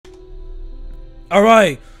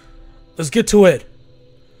Alright, let's get to it.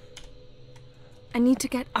 I need to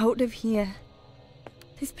get out of here.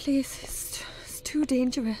 This place is too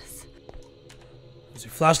dangerous. Is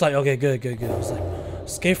your flashlight? Okay, good. I was like,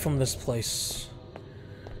 escape from this place.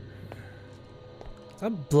 Is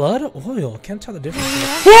that blood or oil? I can't tell the difference.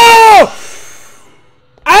 Whoa!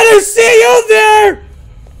 I didn't see you there!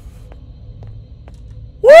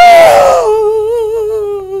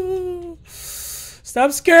 Woo!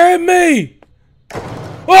 Stop scaring me!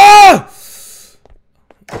 Ah!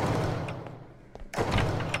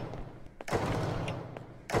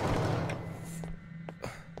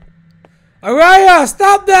 Araya,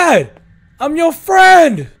 stop that! I'm your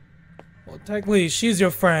friend! Well, technically, she's your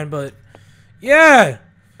friend, but... Yeah!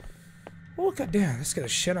 Oh, goddamn, this got a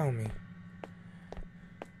shit on me.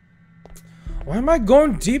 Why am I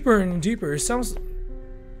going deeper and deeper? It sounds...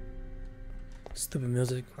 Stupid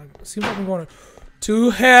music. Like, seems like I'm going to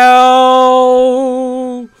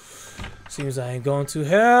hell! Seems I ain't going to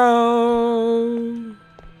hell!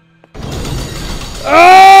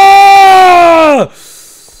 Ah!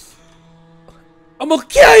 I'm gonna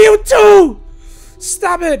kill you too!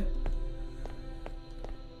 Stop it!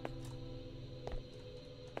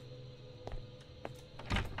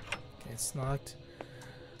 Okay, it's locked.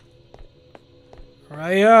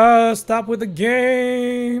 Araya, stop with the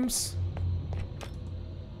games!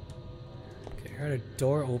 Okay, I heard a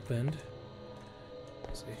door opened.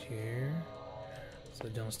 Is it here? It's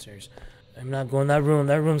downstairs. I'm not going that room.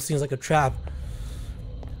 That room seems like a trap.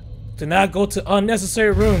 Do not go to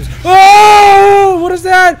unnecessary rooms. Oh! What is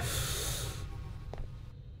that?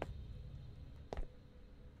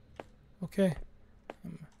 Okay.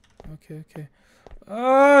 Okay.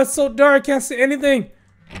 Oh, it's so dark. I can't see anything.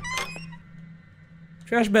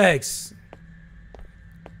 Trash bags.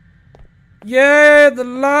 Yeah, the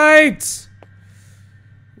light.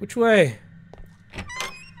 Which way?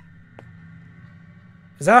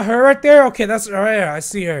 Is that her right there? Okay, that's Araya. I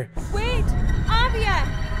see her. Wait, Araya.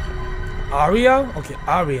 Araya? Okay,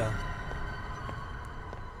 Araya.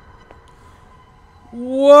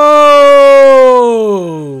 Whoa!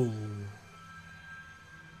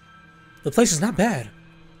 The place is not bad.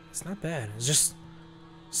 It's not bad. It's just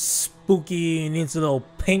spooky. Needs a little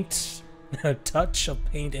paint, a touch of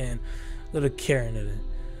paint, and a little care in it.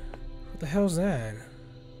 What the hell is that?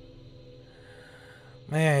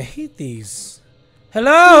 Man, I hate these.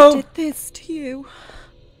 Hello? Who did this to you?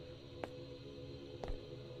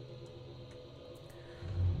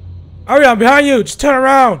 Araya, I'm behind you. Just turn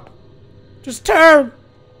around. Just turn.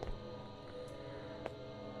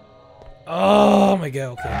 Oh my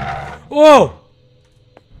god. Okay. Whoa.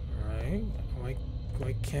 Alright.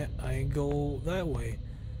 Why can't I go that way?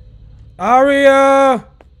 Araya!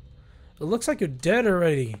 It looks like you're dead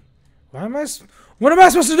already. What am I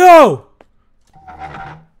supposed to do?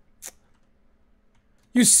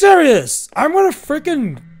 You serious? I'm gonna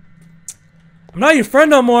freaking... I'm not your friend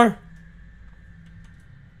no more.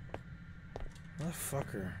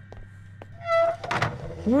 Motherfucker.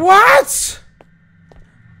 What?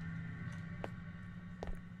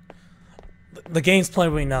 The game's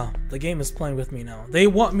playing with me now. The game is playing with me now. They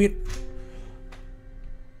want me...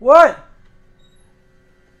 What?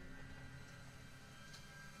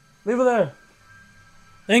 Leave it there.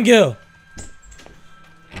 Thank you.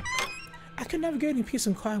 I could never get any peace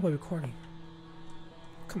and quiet while recording.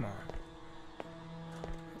 Come on.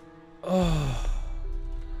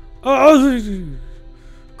 Oh,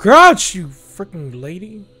 crouch, you freaking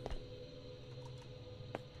lady.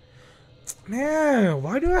 Man,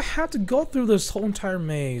 why do I have to go through this whole entire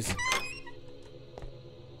maze?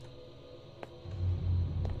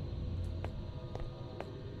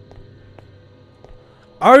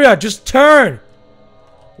 Araya, just turn.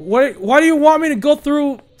 Why do you want me to go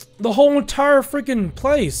through the whole entire freaking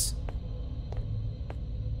place?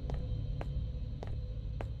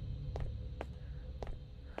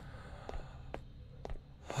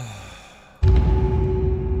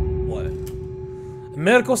 What? A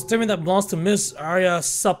medical statement that belongs to Miss Araya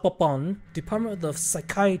Sapopon, Department of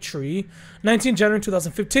Psychiatry, 19 January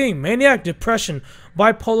 2015. Maniac, depression,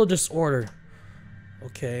 bipolar disorder.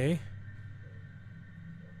 Okay.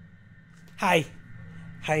 Hi.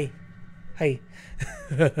 Araya?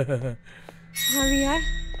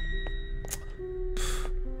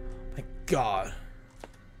 My god.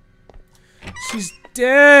 She's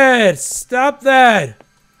dead! Stop that!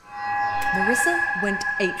 Marissa went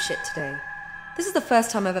apeshit today. This is the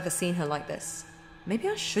first time I've ever seen her like this. Maybe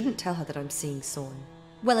I shouldn't tell her that I'm seeing Soren.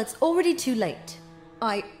 Well, it's already too late.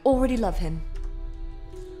 I already love him.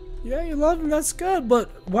 Yeah, you love him, that's good, but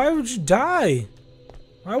why would you die?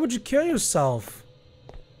 Why would you kill yourself?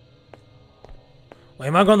 Wait,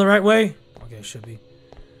 am I going the right way? Okay, it should be.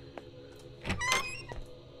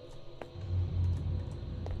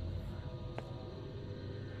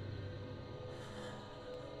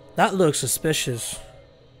 That looks suspicious.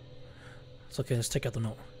 It's okay, let's take out the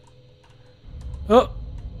note. Oh!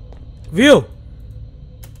 View!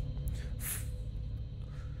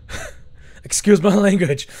 Excuse my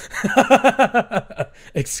language.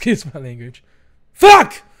 Excuse my language.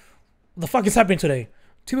 Fuck! What the fuck is happening today?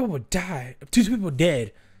 2 people died. 2 people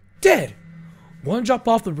dead. Dead! 1 dropped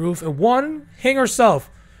off the roof and 1 hang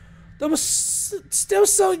herself. That was still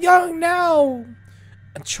so young now.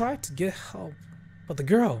 And tried to get help. But the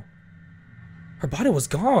girl, her body was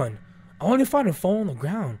gone. I only found her phone on the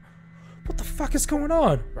ground. What the fuck is going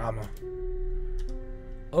on? Rama.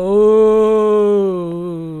 Oh.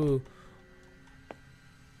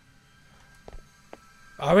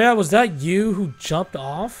 Araya, was that you who jumped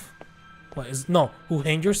off? What is no? Who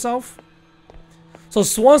hanged yourself? So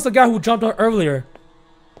Swan's the guy who jumped out earlier.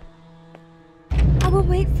 I will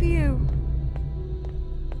wait for you.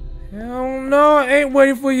 Hell no, I ain't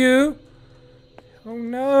waiting for you. Oh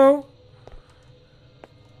no.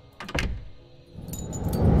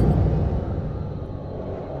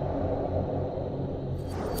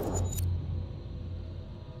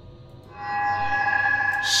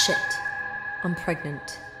 Shit. I'm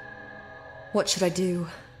pregnant. What should I do?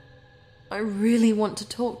 I really want to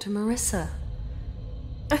talk to Marissa.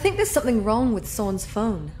 I think there's something wrong with Sorn's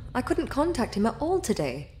phone. I couldn't contact him at all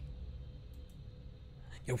today.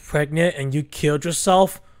 You're pregnant and you killed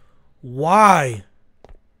yourself? Why?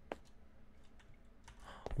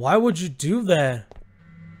 Why would you do that?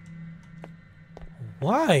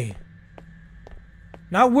 Why?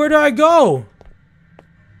 Now where do I go?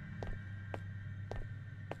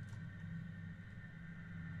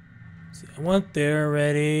 See, I went there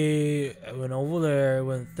already. I went over there. I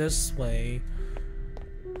went this way.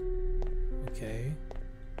 Okay.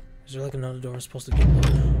 Is there like another door I'm supposed to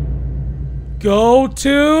go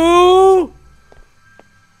to?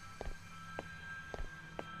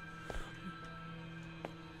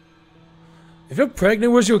 If you're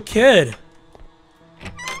pregnant, where's your kid?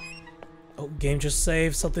 Oh, game just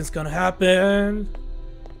saved. Something's gonna happen.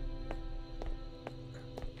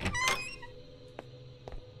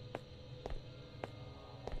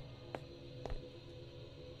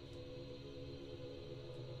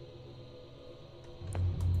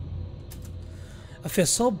 I feel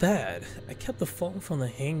so bad. I kept the phone from the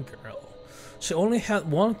hang girl. She only had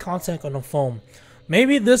 1 contact on the phone.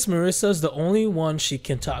 Maybe this Marissa is the only one she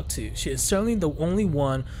can talk to. She is certainly the only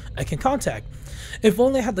one I can contact. If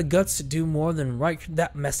only I had the guts to do more than write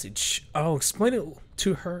that message. I'll explain it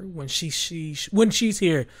to her when she's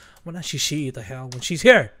here. Well, not she, the hell, when she's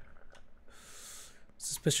here.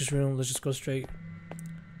 Suspicious room, let's just go straight.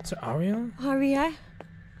 Is it Araya? Araya?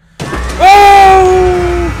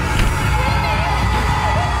 Oh!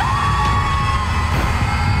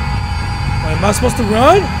 Wait, am I supposed to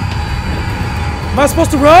run? Am I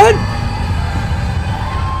supposed to run?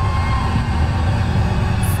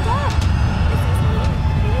 Stop!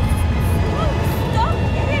 Stop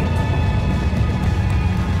it!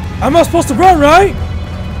 I'm not supposed to run, right?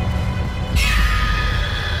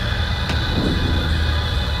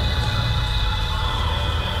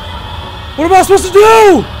 What am I supposed to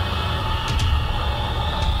do?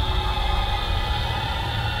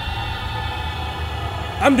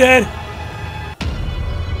 I'm dead.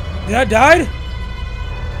 Did I die?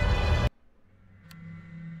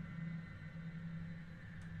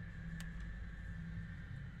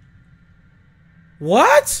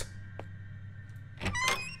 What?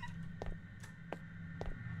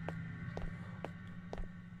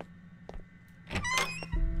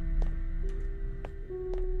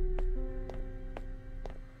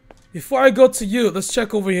 Before I go to you, let's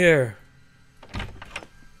check over here.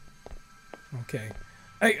 Okay.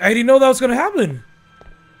 I didn't know that was gonna happen.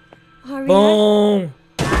 Araya? Boom.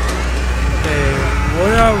 Okay, where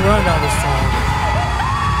did I run now this time?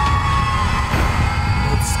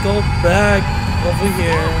 Let's go back over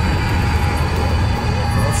here.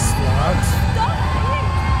 That's locked.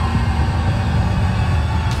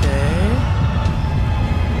 Okay.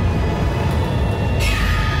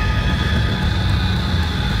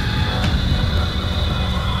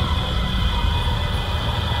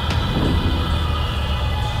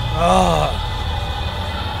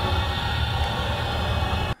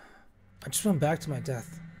 I just went back to my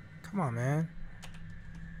death. Come on, man.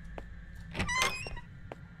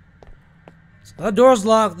 So that door's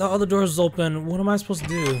locked, the other door's open. What am I supposed to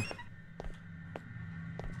do?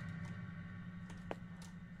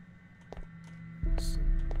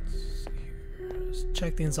 Let's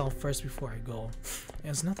check things out first before I go.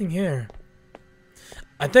 There's nothing here.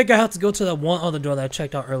 I think I have to go to that one other door that I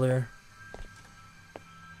checked out earlier.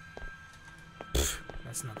 Pfft,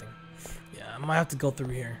 that's nothing. Yeah, I might have to go through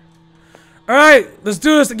here. Alright, let's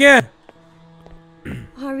do this again!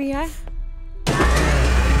 Araya?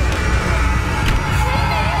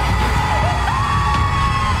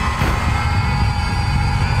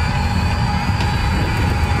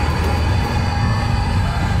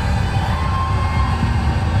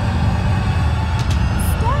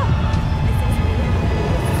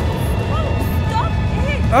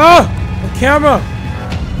 Ah! The camera!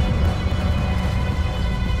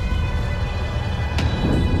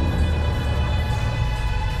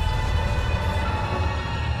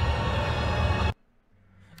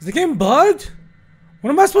 Is the game bugged? What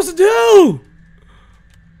am I supposed to do?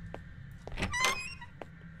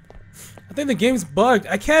 I think the game's bugged.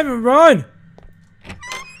 I can't even run.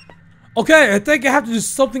 Okay, I think I have to do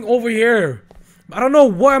something over here. I don't know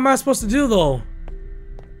what am I supposed to do though.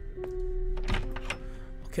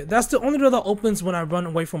 Okay, that's the only door that opens when I run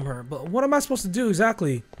away from her. But what am I supposed to do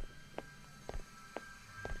exactly?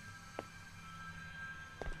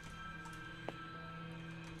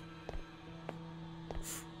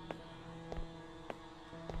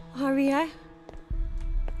 Araya?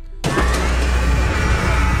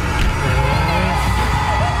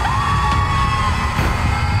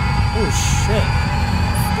 Oh shit.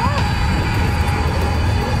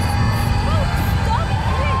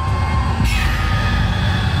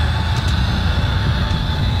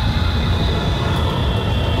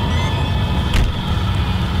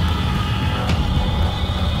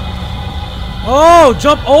 Oh,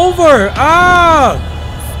 jump over! Ah!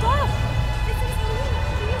 Stop! This is me.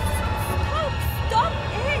 Please stop! Stop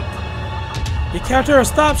it! You can't tell her to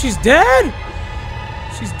stop. She's dead.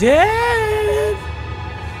 She's dead.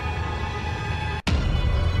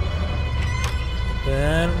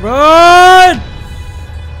 Then run!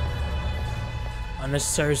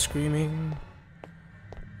 Unnecessary screaming.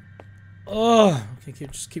 Oh, okay,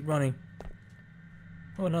 just keep running.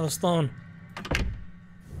 Oh, another stone.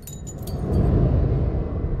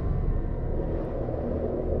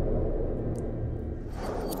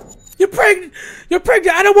 You're pregnant! You're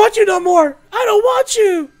pregnant! I don't want you no more! I don't want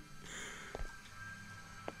you!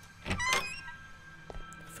 I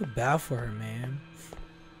feel bad for her, man.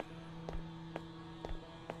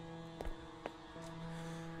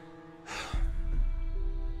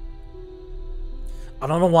 I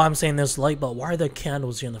don't know why I'm saying this light, but why are there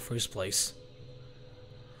candles here in the first place?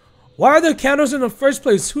 Why are there candles in the first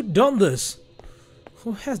place? Who done this?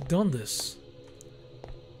 Who has done this?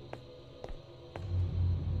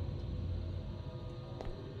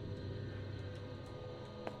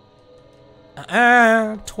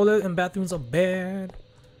 Toilet and bathrooms are bad.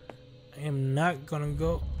 I am not gonna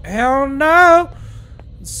go. Hell no!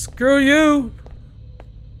 Screw you!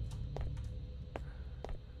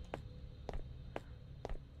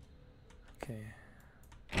 Okay.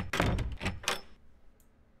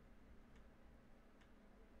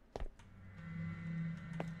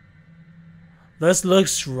 This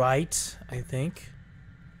looks right, I think.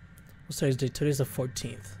 What's today's date? Today's the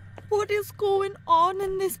 14th. What is going on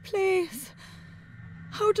in this place?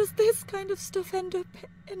 How does this kind of stuff end up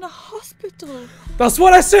in a hospital? That's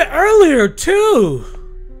what I said earlier, too!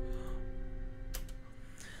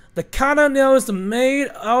 The katana nail is made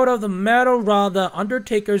out of the metal rod that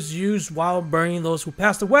undertakers used while burning those who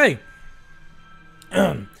passed away.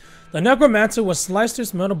 The necromancer would slice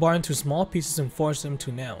this metal bar into small pieces and forge them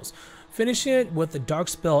to nails, finishing it with a dark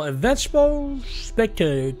spell, a vengeful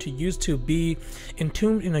spectre to use to be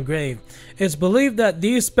entombed in a grave. It is believed that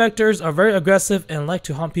these specters are very aggressive and like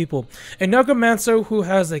to haunt people. A necromancer who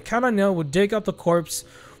has a katana nail would dig up the corpse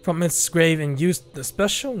from its grave and use the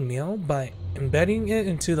special nail by embedding it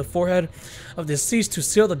into the forehead of the deceased to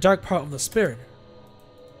seal the dark part of the spirit.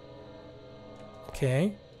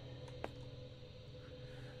 Okay.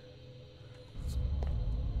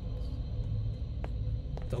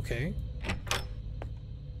 Okay.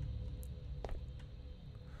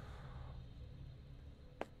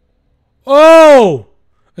 Oh!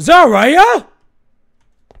 Is that Araya?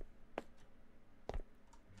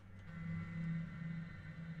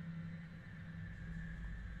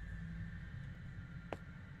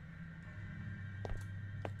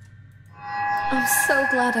 I'm so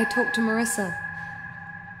glad I talked to Marissa.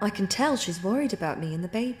 I can tell she's worried about me and the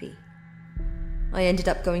baby. I ended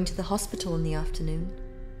up going to the hospital in the afternoon.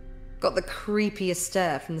 Got the creepiest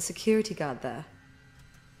stare from the security guard there.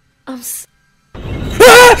 I'm so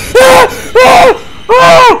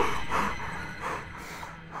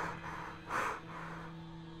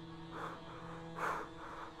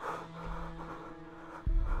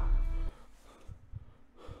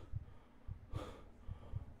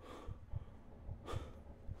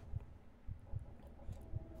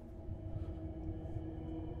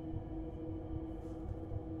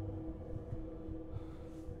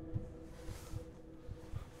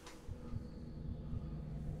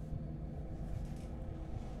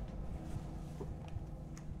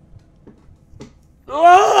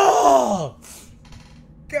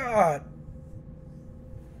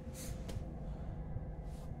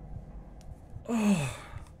Oh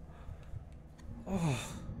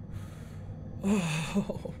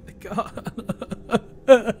my god.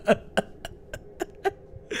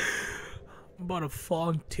 I'm about to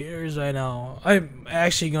fall in tears right now. I'm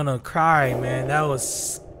actually gonna cry, man. That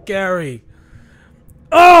was scary.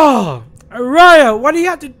 Oh! Araya, why do you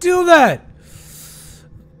have to do that?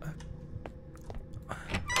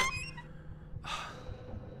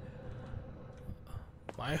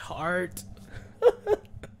 My heart.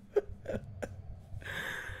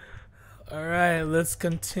 Alright, let's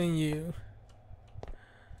continue.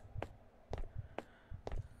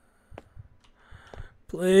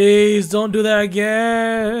 Please don't do that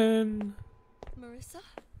again. Marissa?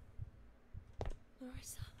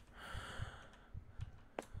 Marissa?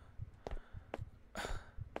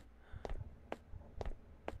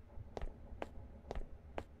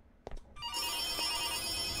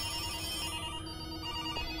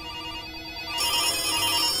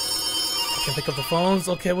 I can pick up the phones.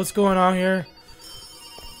 Okay, what's going on here?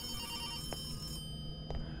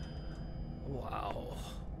 Wow.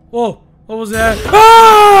 Whoa, what was that?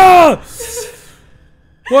 Ah!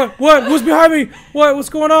 What? Who's behind me? What's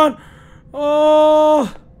going on?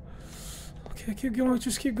 Oh. Okay, keep going.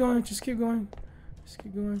 Just keep going. Just keep going. Just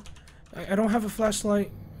keep going. I don't have a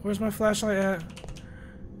flashlight. Where's my flashlight at?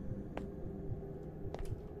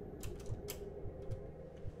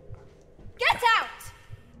 Get out!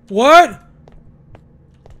 What?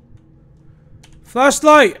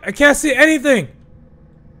 Flashlight! I can't see anything!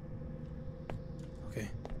 Okay.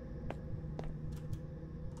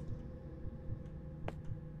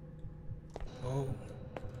 Oh.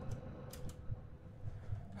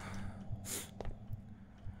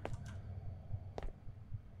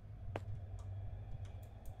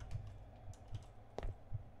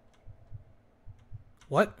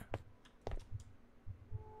 What?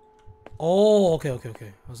 Oh, okay.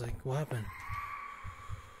 I was like, what happened?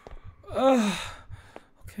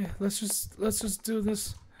 Okay, let's just do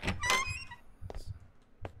this.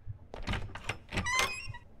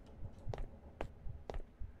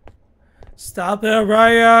 Stop it,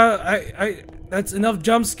 Araya! That's enough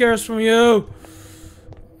jump scares from you.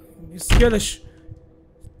 You scared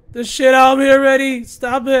the shit out of me already.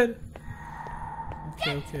 Stop it.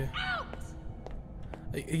 Okay.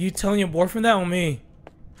 Are you telling your boyfriend that on me?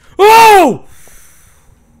 Oh!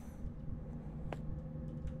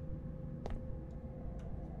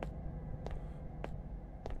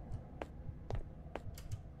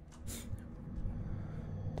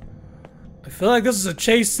 I feel like this is a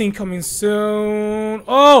chase scene coming soon.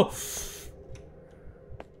 Oh!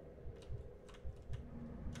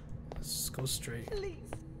 Let's just go straight. Please,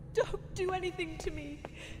 don't do anything to me.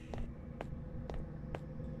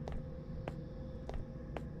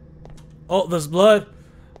 Oh, there's blood.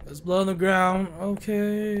 There's blood on the ground.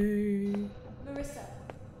 Okay. Marissa.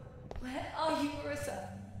 Where are you, Marissa?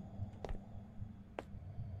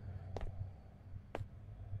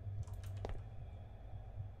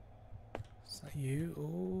 Is that you?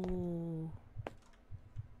 Oh.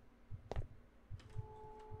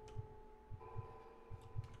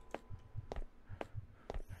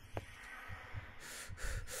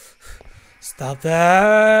 Stop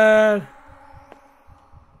that.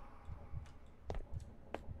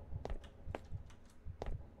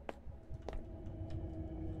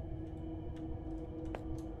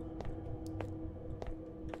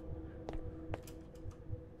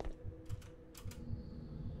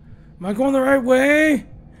 Am I going the right way?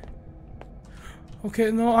 Okay,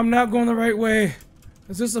 no, I'm not going the right way.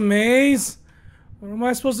 Is this a maze? What am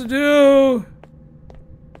I supposed to do?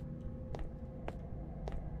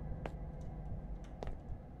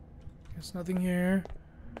 There's nothing here.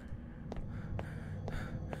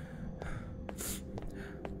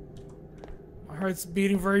 My heart's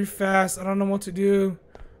beating very fast. I don't know what to do.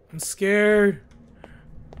 I'm scared.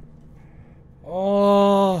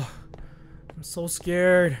 Oh, I'm so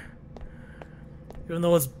scared. Even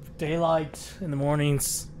though it's daylight in the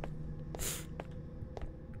mornings.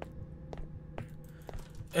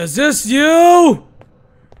 Is this you?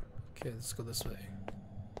 Okay, let's go this way.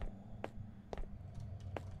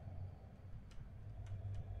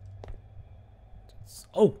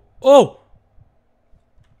 Oh!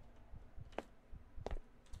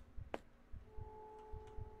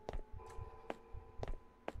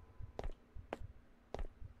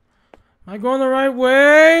 Am I going the right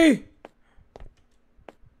way?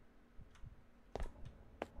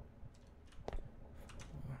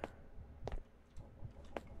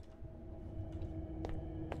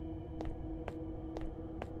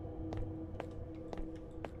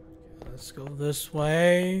 Let's go this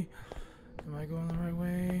way. Am I going the right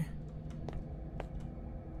way?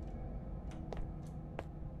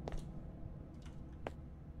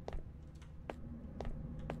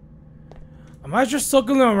 Am I just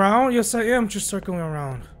circling around? Yes, I am just circling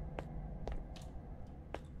around.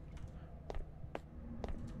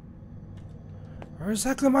 Where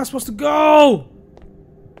exactly am I supposed to go?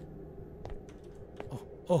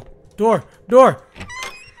 Oh, door, door.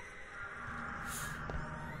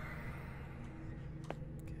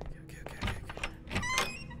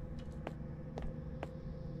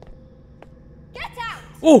 Get out!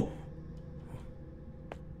 Oh!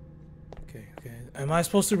 Okay. Am I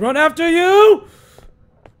supposed to run after you?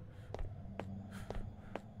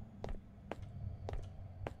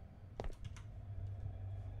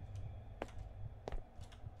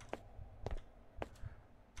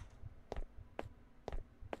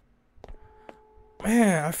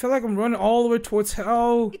 Man, I feel like I'm running all the way towards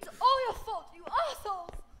hell. It's all your fault, you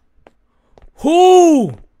assholes!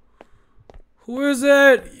 Who? Who is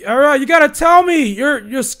it? Alright, you gotta tell me.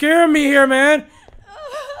 You're scaring me here, man.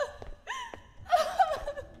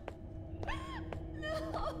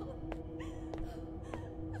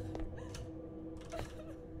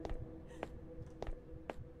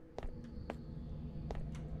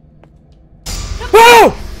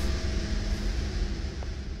 Oh!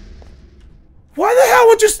 Why the hell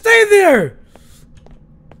would you stay there?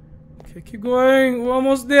 Okay, keep going. We're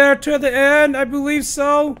almost there to the end. I believe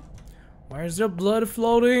so. Why is there blood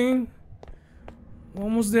floating? We're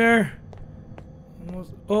almost there.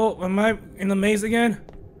 Almost. Oh, am I in the maze again?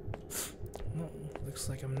 No, looks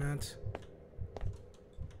like I'm not.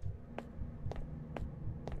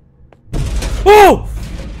 Oh!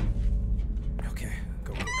 Okay,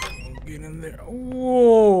 go. Get in there.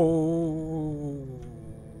 Whoa.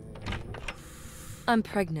 I'm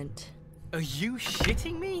pregnant. Are you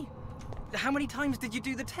shitting me? How many times did you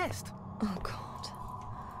do the test? Oh god.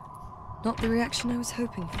 Not the reaction I was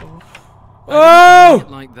hoping for. I didn't mean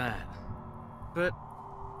it like that. But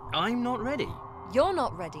I'm not ready. You're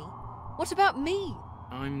not ready? What about me?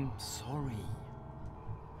 I'm sorry.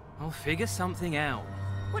 I'll figure something out.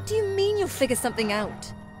 What do you mean you'll figure something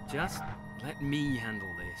out? Just let me handle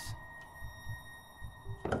this.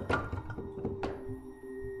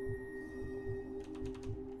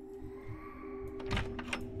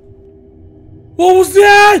 What was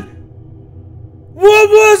that? What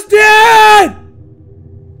was that?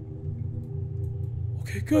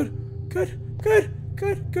 Okay, good.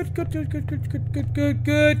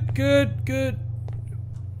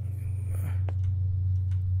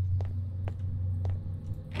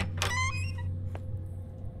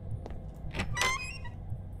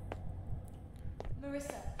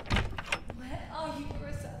 Marissa. Where are you,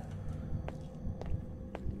 Marissa?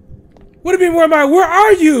 What do you mean, where am I? Where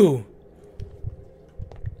are you?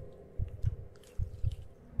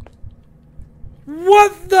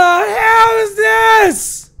 What the hell is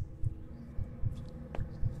this?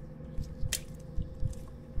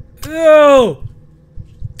 Ew.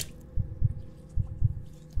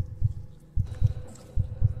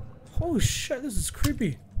 Holy shit, this is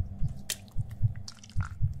creepy.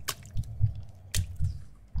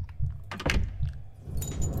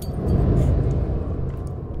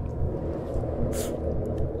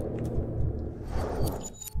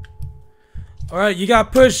 Alright, you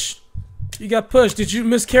got pushed. You got pushed. Did you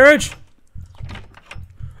miscarriage?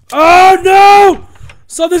 Oh no!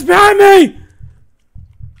 Something's behind me!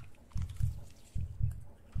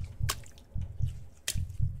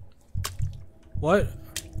 What?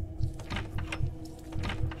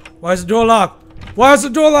 Why is the door locked? Why is the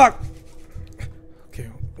door locked? Okay,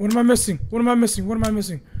 what am I missing? What am I missing? What am I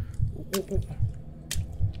missing?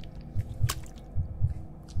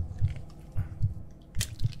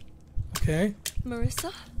 Okay.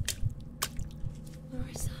 Marissa?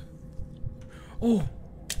 Marissa? Oh.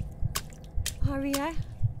 Araya?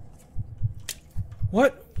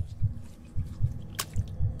 What?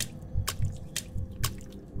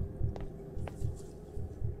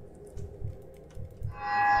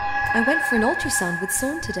 I went for an ultrasound with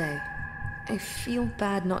Sawn today. I feel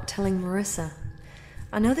bad not telling Marissa.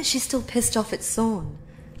 I know that she's still pissed off at Sawn.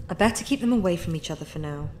 I better keep them away from each other for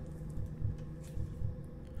now.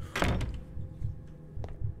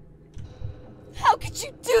 How could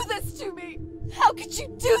you do this to me? How could you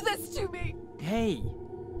do this to me? Hey,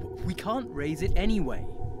 we can't raise it anyway.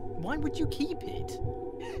 Why would you keep it?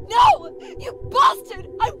 No! You bastard!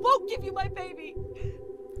 I won't give you my baby!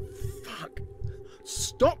 Fuck.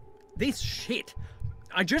 Stop this shit.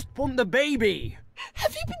 I just want the baby.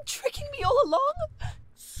 Have you been tricking me all along?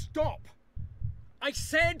 Stop. I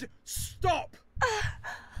said stop.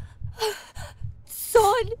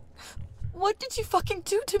 Son, what did you fucking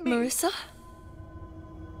do to me? Marissa?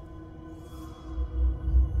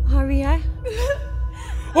 Araya?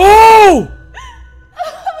 Oh!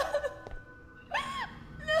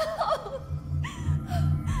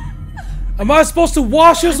 Am I supposed to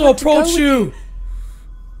watch this or approach you?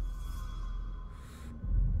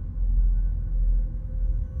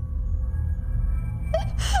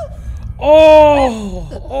 Oh,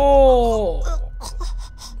 oh.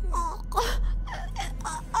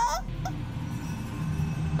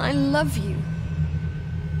 I love you.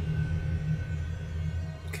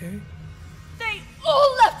 Okay. They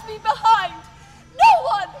all left me behind. No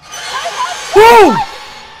one. I have Whoa!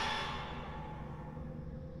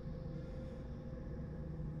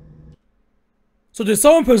 So did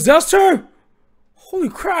someone possess her? Holy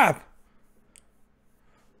crap.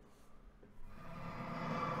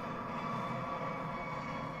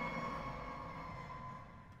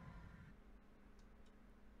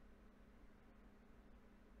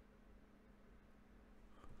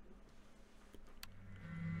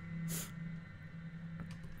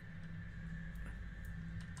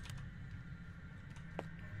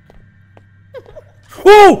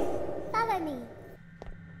 Whoa! Follow me.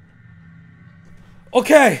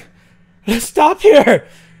 Okay, let's stop here.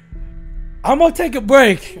 I'm gonna take a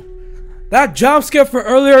break. That jump scare for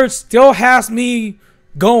earlier still has me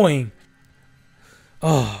going.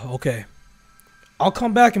 Oh, okay. I'll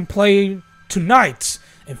come back and play tonight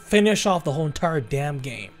and finish off the whole entire damn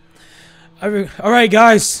game. Alright,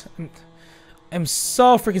 guys. I'm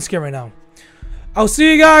so freaking scared right now. I'll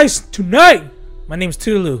see you guys tonight. My name's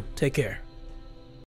Tulu. Take care.